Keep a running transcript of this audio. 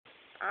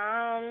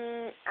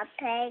A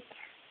pig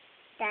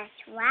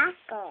that's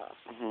wacko.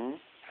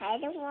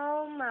 Played a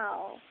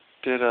Momo.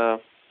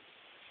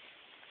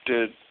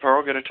 Did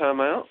Pearl get a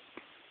timeout?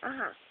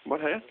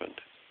 What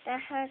happened? That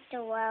hurt the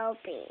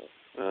Ruby.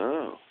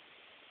 Oh.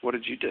 What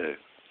did you do?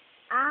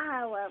 I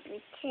hurt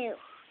Ruby too.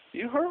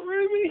 You hurt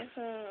Ruby?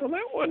 Well,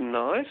 that wasn't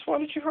nice. Why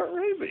did you hurt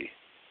Ruby?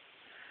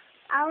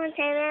 I want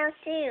a timeout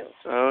too.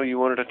 Oh, you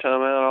wanted a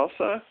timeout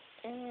also?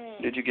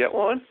 Did you get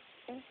one?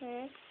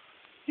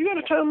 You got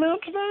a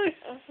timeout today?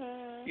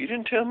 You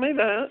didn't tell me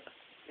that.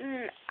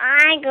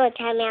 I go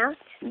timeout.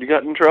 You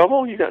got in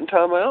trouble? You got in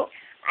timeout?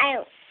 I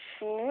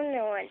don't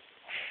know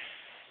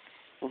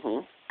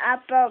one. I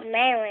broke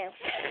my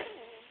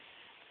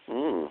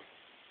wheel.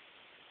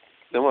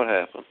 Then what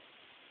happened?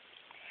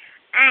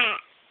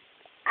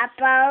 I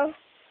broke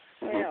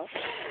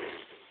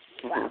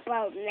my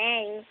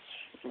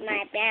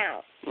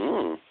belt.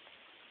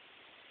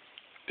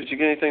 Did you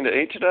get anything to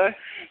eat today?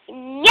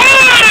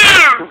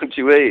 Yeah! What'd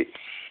you eat?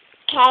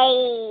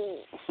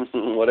 Cake.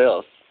 What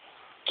else?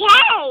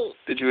 Cake.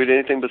 Did you eat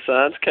anything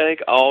besides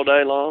cake all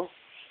day long?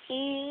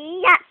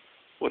 Yeah.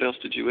 What else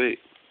did you eat?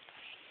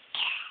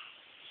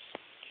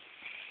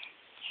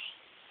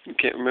 You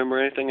can't remember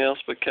anything else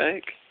but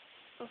cake?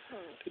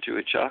 Did you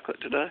eat chocolate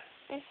today?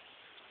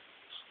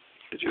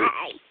 Did you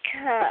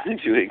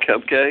eat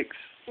cupcakes?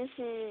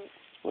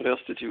 What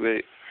else did you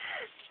eat?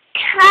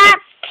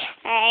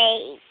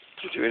 Cupcakes.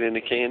 Did you eat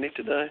any candy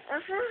today?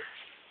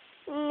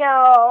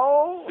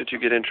 No. Did you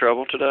get in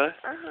trouble today?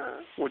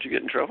 What'd you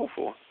get in trouble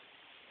for?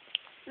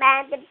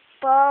 By the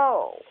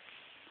bowl.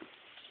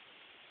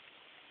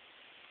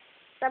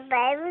 The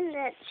baby in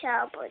the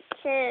trouble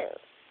too.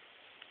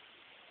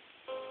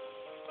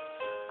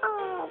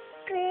 Oh,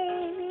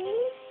 baby.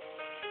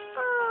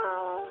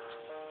 Oh.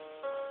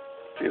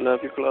 Do you love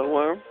your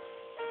glowworm?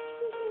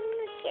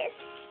 Yes.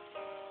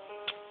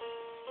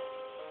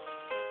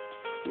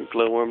 Your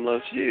glowworm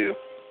loves you.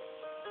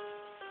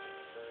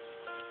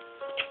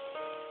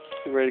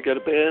 You ready to go to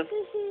bed?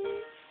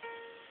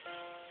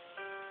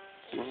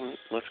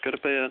 Let's go to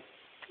bed.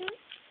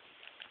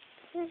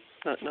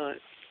 Night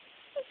night.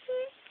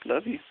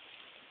 Love you.